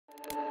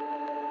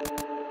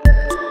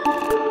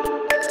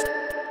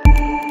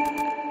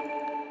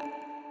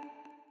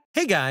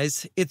Hey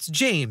guys, it's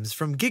James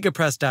from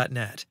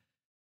gigapress.net.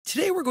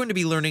 Today we're going to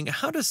be learning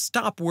how to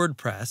stop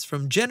WordPress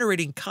from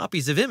generating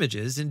copies of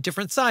images in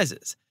different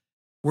sizes.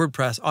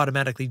 WordPress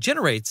automatically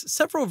generates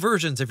several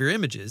versions of your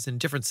images in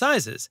different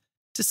sizes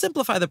to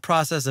simplify the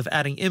process of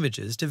adding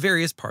images to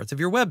various parts of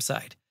your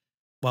website.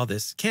 While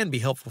this can be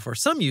helpful for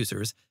some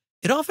users,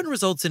 it often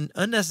results in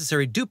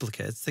unnecessary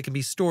duplicates that can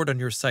be stored on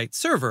your site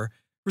server,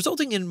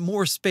 resulting in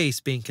more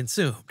space being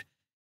consumed.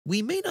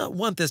 We may not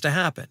want this to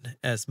happen,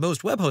 as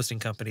most web hosting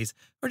companies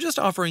are just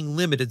offering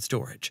limited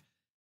storage.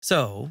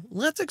 So,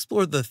 let's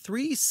explore the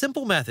 3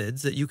 simple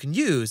methods that you can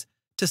use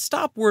to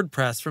stop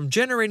WordPress from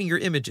generating your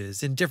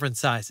images in different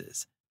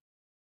sizes.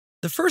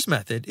 The first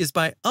method is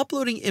by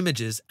uploading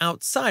images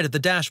outside of the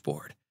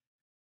dashboard.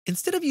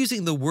 Instead of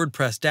using the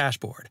WordPress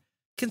dashboard,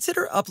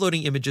 consider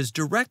uploading images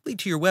directly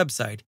to your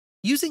website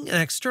using an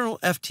external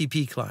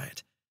FTP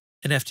client.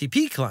 An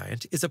FTP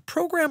client is a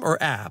program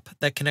or app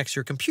that connects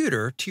your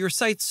computer to your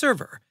site's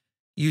server.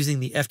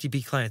 Using the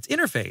FTP client's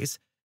interface,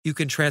 you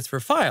can transfer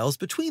files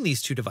between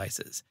these 2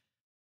 devices.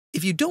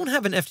 If you don't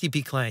have an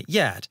FTP client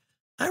yet,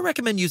 I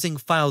recommend using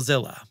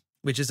FileZilla,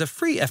 which is a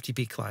free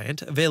FTP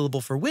client available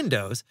for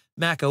Windows,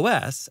 Mac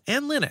OS,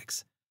 and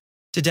Linux.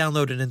 To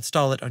download and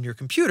install it on your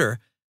computer,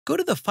 go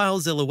to the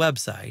FileZilla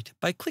website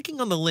by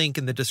clicking on the link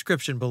in the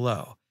description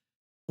below.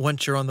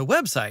 Once you're on the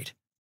website,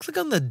 click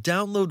on the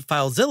Download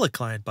FileZilla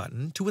client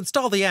button to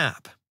install the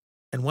app.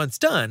 And once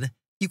done,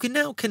 you can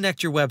now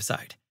connect your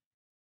website.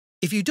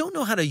 If you don't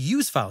know how to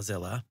use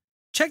FileZilla,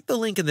 check the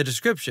link in the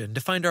description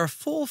to find our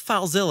full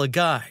FileZilla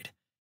guide.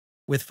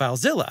 With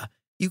FileZilla,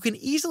 you can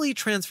easily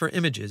transfer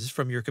images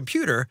from your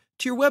computer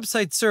to your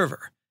website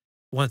server.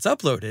 Once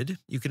uploaded,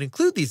 you can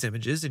include these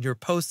images in your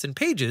posts and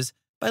pages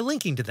by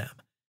linking to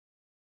them.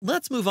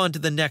 Let's move on to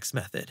the next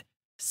method: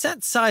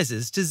 set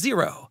sizes to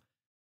 0.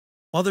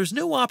 While there's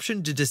no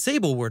option to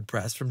disable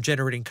WordPress from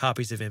generating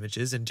copies of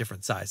images in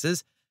different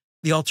sizes,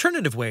 the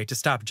alternative way to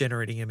stop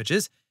generating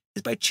images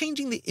is by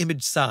changing the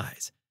image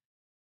size.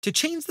 To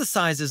change the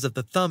sizes of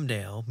the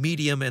thumbnail,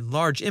 medium, and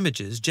large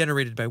images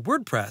generated by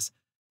WordPress,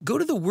 go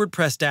to the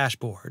WordPress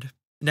dashboard,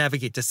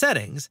 navigate to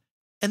Settings,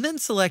 and then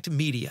select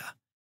Media.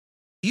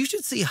 You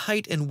should see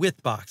height and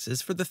width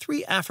boxes for the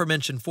 3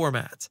 aforementioned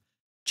formats.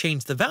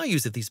 Change the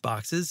values of these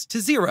boxes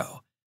to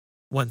 0.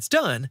 Once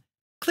done,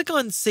 click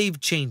on Save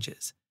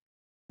Changes.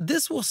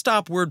 This will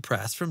stop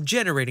WordPress from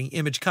generating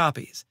image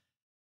copies.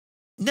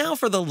 Now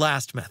for the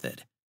last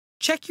method: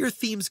 check your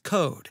theme's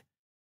code.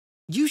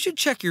 You should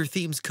check your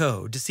theme's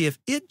code to see if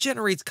it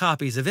generates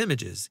copies of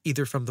images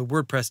either from the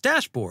WordPress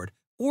dashboard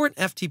or an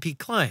FTP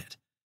client.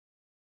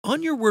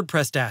 On your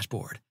WordPress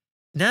dashboard,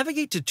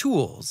 navigate to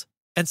Tools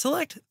and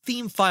select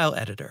Theme File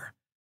Editor.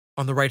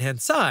 On the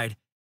right-hand side,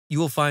 you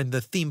will find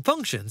the Theme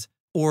Functions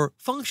or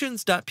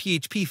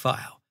Functions.php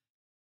file.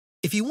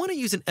 If you want to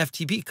use an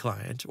FTP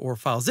client or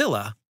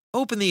FileZilla,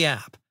 open the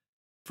app.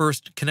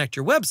 First, connect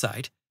your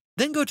website,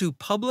 then go to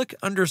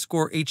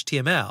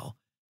public_HTML,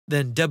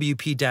 then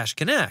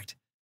WP-connect,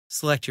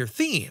 select your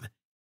theme,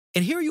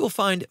 and here you will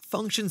find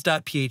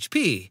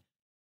Functions.php,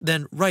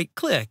 then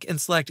right-click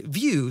and select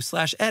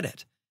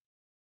View/Edit.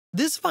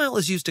 This file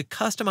is used to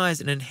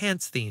customize and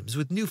enhance themes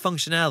with new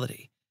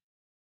functionality.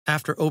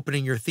 After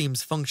opening your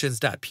theme's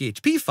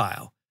Functions.php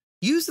file,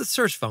 use the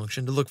search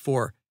function to look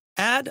for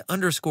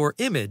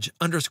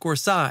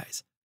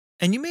add_image_size,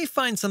 and you may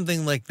find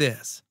something like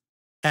this: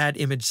 add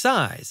image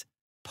size,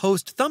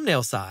 post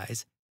thumbnail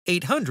size,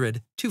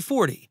 800 to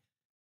 40.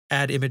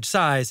 Add image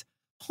size,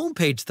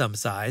 homepage thumb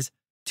size,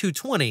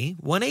 220,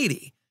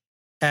 180.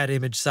 Add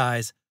image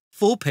size,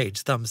 full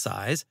page thumb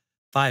size,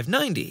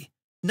 590,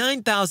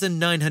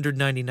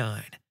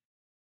 9,999.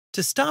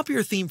 To stop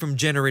your theme from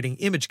generating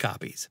image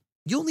copies,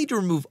 you'll need to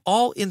remove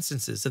all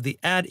instances of the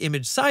add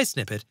image size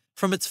snippet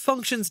from its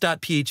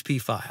functions.php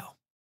file.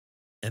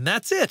 And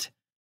that's it!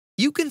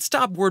 You can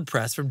stop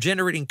WordPress from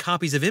generating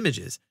copies of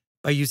images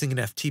by using an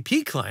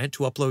FTP client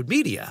to upload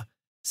media,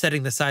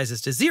 setting the sizes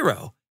to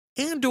 0,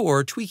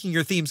 and/or tweaking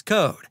your theme's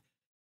code.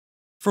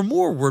 For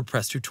more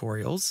WordPress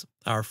tutorials,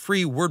 our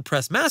free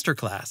WordPress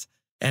masterclass,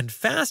 and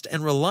fast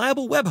and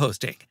reliable web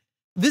hosting,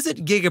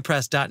 visit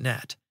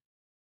gigapress.net.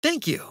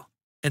 Thank you,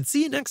 and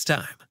see you next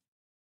time.